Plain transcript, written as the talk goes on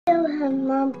Hi and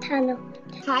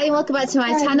welcome back to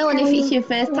my channel, and if it's your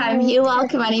first time here,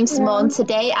 welcome. My name's Simone.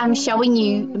 Today I'm showing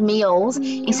you meals.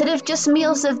 Instead of just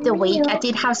meals of the week, I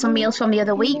did have some meals from the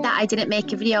other week that I didn't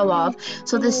make a video of.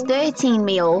 So there's 13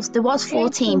 meals. There was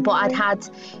 14, but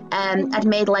I'd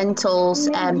made lentils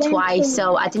twice,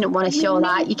 so I didn't want to show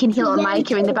that. You can hear on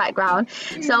Micah in the background.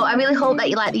 So I really hope that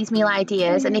you like these meal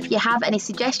ideas, and if you have any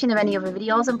suggestion of any other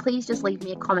videos, then please just leave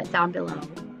me a comment down below.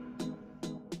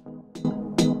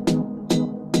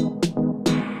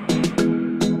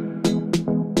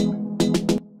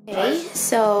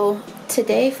 So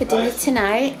today for dinner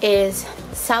tonight is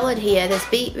salad here. There's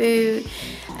beetroot,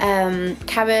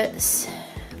 carrots,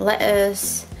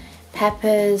 lettuce,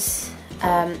 peppers,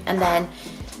 and then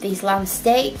these lamb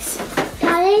steaks,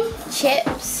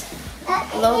 chips,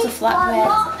 loads of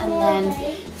flatbreads, and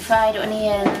then fried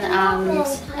onion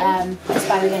and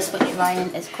asparagus, which Ryan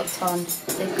has cooked on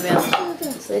the grill.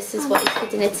 So this is what is for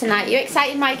dinner tonight. You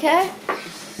excited, Micah?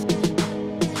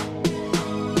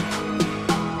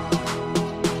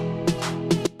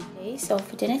 So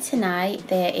for dinner tonight,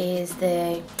 there is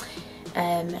the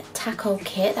taco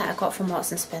kit that I got from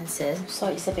Marks and Spencer's. So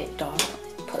it's a bit dark,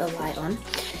 put the light on.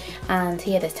 And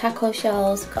here there's taco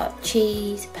shells, got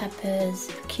cheese, peppers,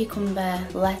 cucumber,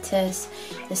 lettuce,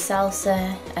 the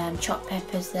salsa, chopped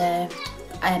peppers there,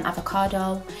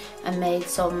 avocado, and made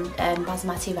some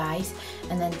basmati rice.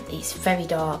 And then it's very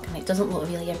dark and it doesn't look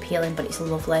really appealing, but it's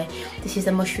lovely. This is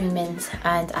the mushroom mince,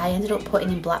 and I ended up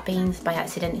putting in black beans by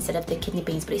accident instead of the kidney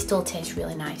beans, but it still tastes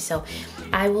really nice. So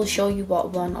I will show you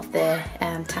what one of the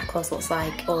tacos looks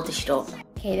like all dished up.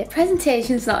 Okay, the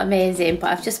presentation's not amazing,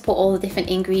 but I've just put all the different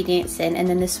ingredients in, and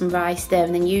then there's some rice there,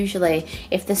 and then usually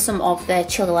if there's some of the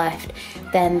chili left,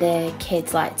 then the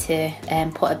kids like to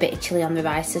put a bit of chili on the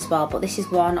rice as well. But this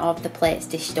is one of the plates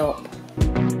dished up.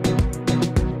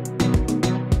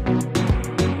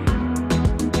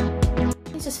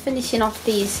 Just finishing off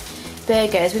these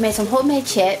burgers, we made some homemade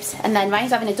chips, and then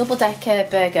Ryan's having a double-decker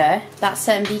burger. That's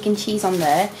vegan cheese on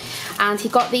there, and he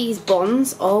got these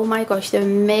buns. Oh my gosh, they're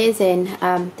amazing.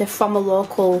 They're from a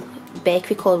local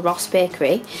bakery called Ross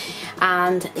Bakery,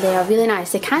 and they are really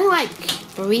nice. They're kind of like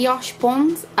brioche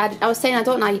buns. I was saying, I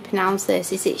don't know how you pronounce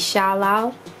this. Is it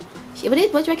Challah? What do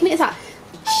you reckon it is? That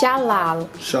Challah.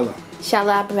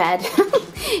 Challah bread.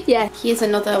 Yeah, here's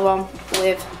another one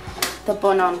with the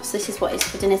bun on. So this is what is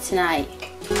for dinner tonight.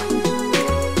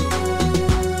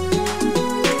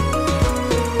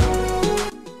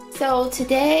 So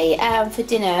today for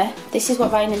dinner, this is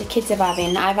what Ryan and the kids are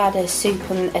having. I've had a soup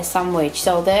and a sandwich.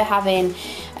 So they're having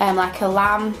like a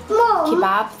lamb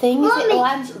kebab thing. Is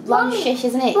it lamb shish,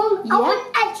 isn't it? Mom, yeah. I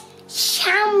want a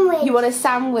sandwich. You want a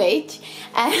sandwich?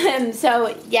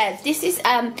 So yeah, this is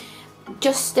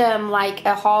just like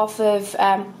a half of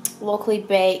locally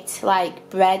baked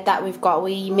like bread that we've got.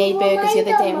 We made burgers the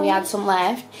other day and we had some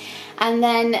left. And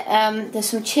then there's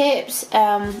some chips,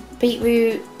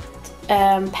 beetroot,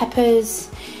 peppers,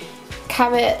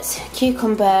 carrots,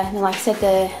 cucumber, and like I said,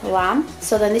 the lamb.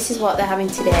 So then this is what they're having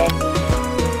today.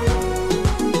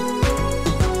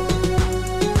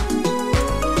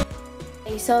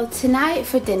 Okay, so tonight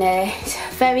for dinner, it's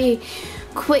very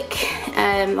quick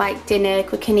like dinner,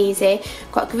 quick and easy.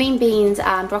 Got green beans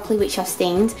and broccoli which I've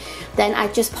steamed. Then I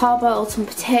just parboiled some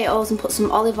potatoes and put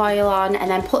some olive oil on, and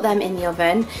then put them in the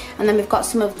oven. And then we've got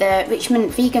some of the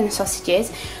Richmond vegan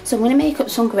sausages. So I'm going to make up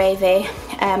some gravy,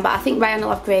 but I think Ryan will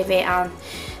have gravy and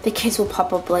the kids will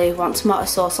probably want tomato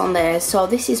sauce on theirs. So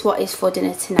this is what is for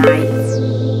dinner tonight.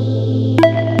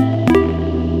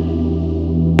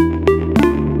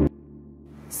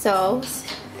 So it's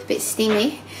a bit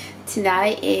steamy.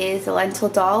 Tonight is a lentil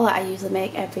dal that I usually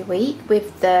make every week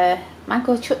with the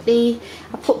mango chutney.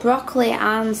 I put broccoli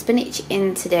and spinach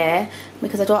in today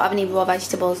because I don't have any raw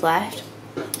vegetables left,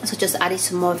 so just added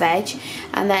some more veg,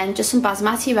 and then just some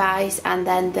basmati rice, and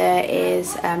then there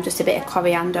is just a bit of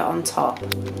coriander on top.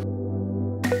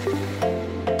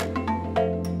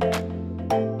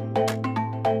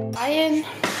 Ryan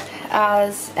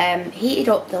has heated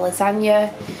up the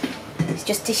lasagna. He's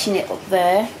just dishing it up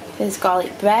there. There's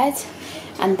garlic bread,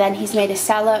 and then he's made a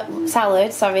salad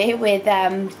with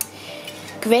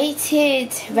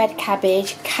grated red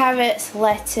cabbage, carrots,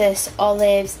 lettuce,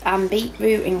 olives, and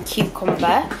beetroot and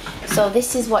cucumber. So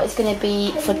this is what it's going to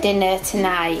be for dinner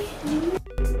tonight.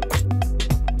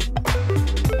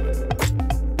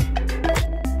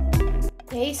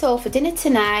 Okay, so for dinner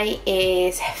tonight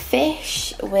is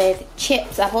fish with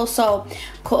chips. I've also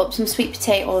cut up some sweet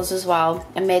potatoes as well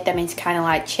and made them into kind of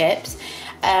like chips.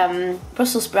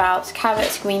 Brussels sprouts,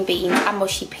 carrots, green beans and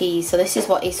mushy peas. So this is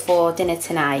what is for dinner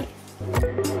tonight.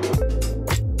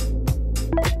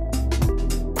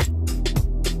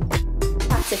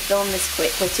 to film this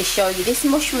quickly to show you this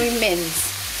mushroom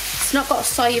mince. It's not got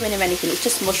soya in or anything, it's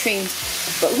just mushrooms.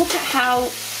 But look at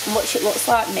how much it looks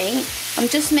like meat. I'm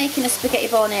just making a spaghetti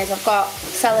bolognese. I've got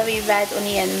celery, red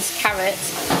onions,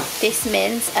 carrots, this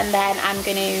mince, and then I'm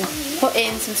going to put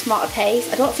in some tomato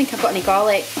paste. I don't think I've got any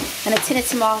garlic, and a tin of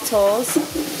tomatoes.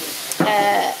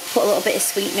 Put a little bit of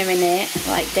sweetener in it,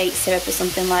 like date syrup or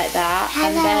something like that. Hello.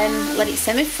 And then let it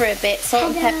simmer for a bit,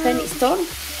 salt and pepper, and it's done.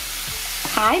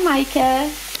 Hi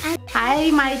Micah. Hi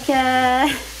Micah.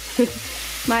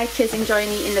 Micah's enjoying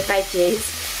eating the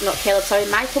veggies. Not Caleb, sorry.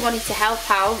 Micah wanted to help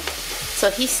out, so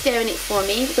he's stirring it for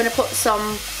me. We're going to put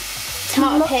some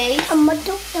tomato paste.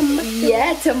 Tomato.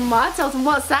 Yeah, tomatoes. And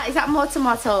what's that? Is that more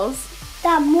tomatoes?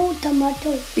 That's more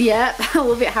tomatoes. Yeah, I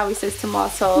love it how he says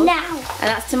tomatoes. Now. And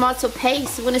that's tomato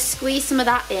paste. So we're going to squeeze some of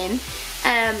that in.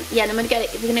 Yeah, and I'm going to get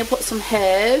it. We're going to put some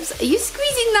herbs. Are you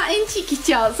squeezing that in, cheeky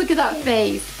Charles? Look at that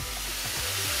face.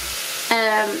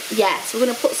 Yeah, so we're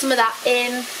going to put some of that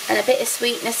in and a bit of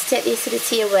sweetness to take the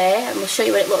acidity away, and we'll show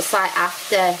you what it looks like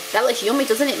after. That looks yummy,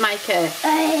 doesn't it, Micah?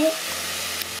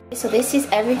 So this is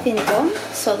everything done.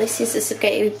 So this is the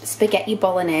spaghetti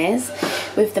bolognese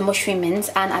with the mushroom mince,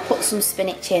 and I put some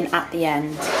spinach in at the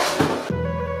end.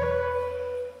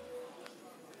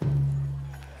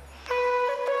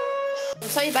 I'm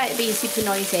sorry about it being super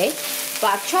noisy,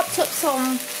 but I've chopped up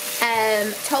some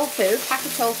tofu, pack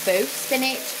of tofu,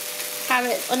 spinach,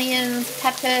 carrots, onions,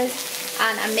 peppers,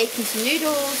 and I'm making some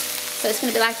noodles. So it's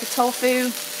going to be like a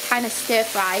tofu kind of stir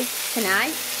fry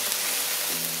tonight.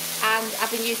 And I've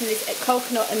been using this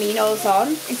coconut aminos on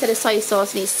instead of soy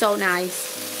sauce, and it's so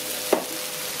nice.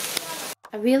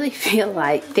 I really feel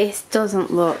like this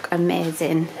doesn't look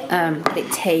amazing, but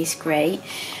it tastes great.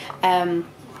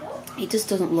 It just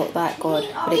doesn't look that good,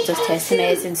 but it does taste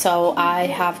amazing. So I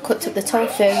have cut up the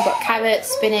tofu, got carrots,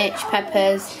 spinach,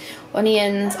 peppers,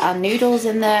 onions and noodles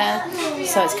in there.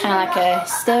 So it's kind of like a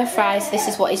stir fry. So this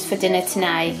is what is for dinner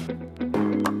tonight.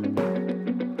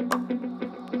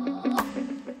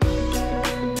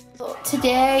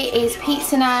 Today is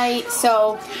pizza night,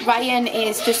 so Ryan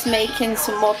is just making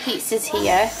some more pizzas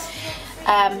here.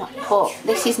 But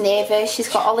this is Neva, she's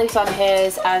got olives on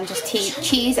hers and just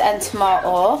cheese and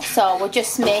tomato. So we're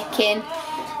just making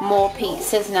more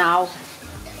pizzas now.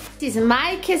 This is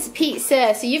Micah's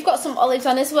pizza, so you've got some olives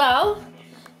on as well.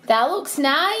 That looks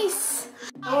nice.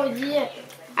 Oh yeah,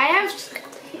 I have.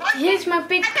 Here's my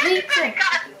big pizza.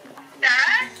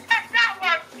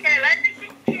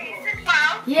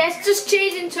 Yes, just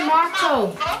cheese and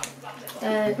tomato.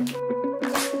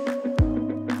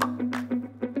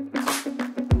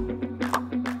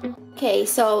 Okay,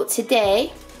 so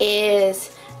today is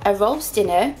a roast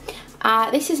dinner.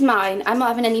 This is mine. I'm not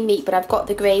having any meat, but I've got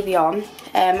the gravy on.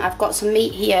 I've got some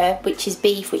meat here, which is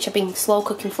beef, which I've been slow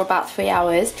cooking for about 3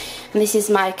 hours. And this is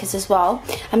Micah's as well.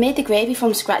 I made the gravy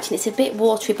from scratch, and it's a bit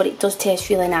watery, but it does taste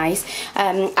really nice.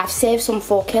 I've saved some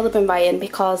for Caleb and Ryan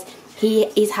because he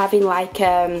is having like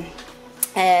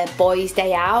boys'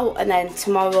 day out, and then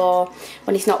tomorrow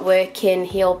when he's not working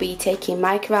he'll be taking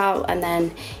Micah out, and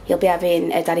then he'll be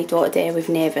having a daddy-daughter day with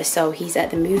Neva, so he's at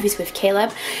the movies with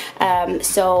Caleb.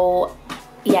 So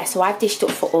yeah, so I've dished up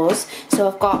for us. So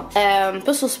I've got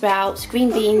Brussels sprouts,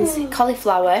 green beans,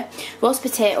 cauliflower, roast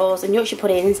potatoes and Yorkshire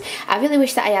puddings. I really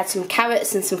wish that I had some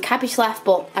carrots and some cabbage left,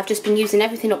 but I've just been using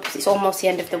everything up because it's almost the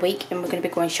end of the week and we're going to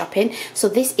be going shopping. So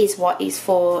this is what is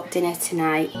for dinner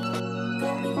tonight.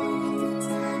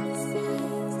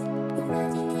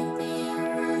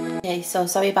 Okay, so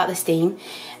sorry about the steam,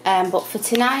 but for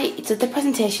tonight the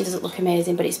presentation doesn't look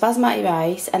amazing, but it's basmati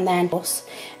rice and then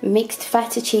mixed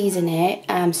feta cheese in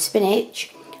it,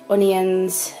 spinach,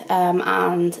 onions,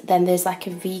 and then there's like a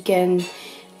vegan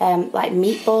like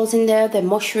meatballs in there. They're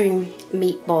mushroom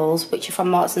meatballs, which are from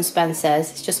Marks and Spencer's.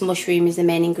 It's just mushroom is the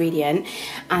main ingredient,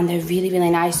 and they're really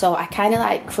nice. So I kind of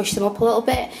like crushed them up a little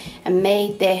bit and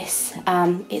made this.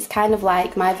 It's kind of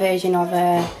like my version of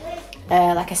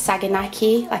like a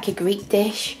saganaki, like a Greek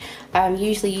dish.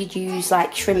 Usually you'd use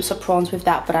like shrimps or prawns with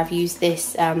that, but I've used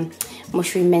this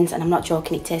mushroom mince, and I'm not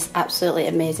joking, it tastes absolutely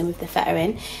amazing with the feta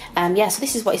in. Yeah, so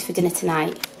this is what is for dinner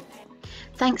tonight.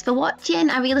 Thanks for watching.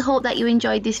 I really hope that you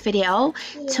enjoyed this video.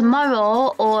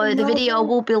 Tomorrow, or the video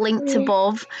will be linked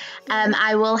above,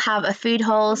 I will have a food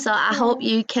haul, so I hope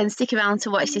you can stick around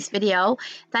to watch this video.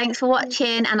 Thanks for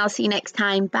watching, and I'll see you next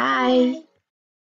time. Bye.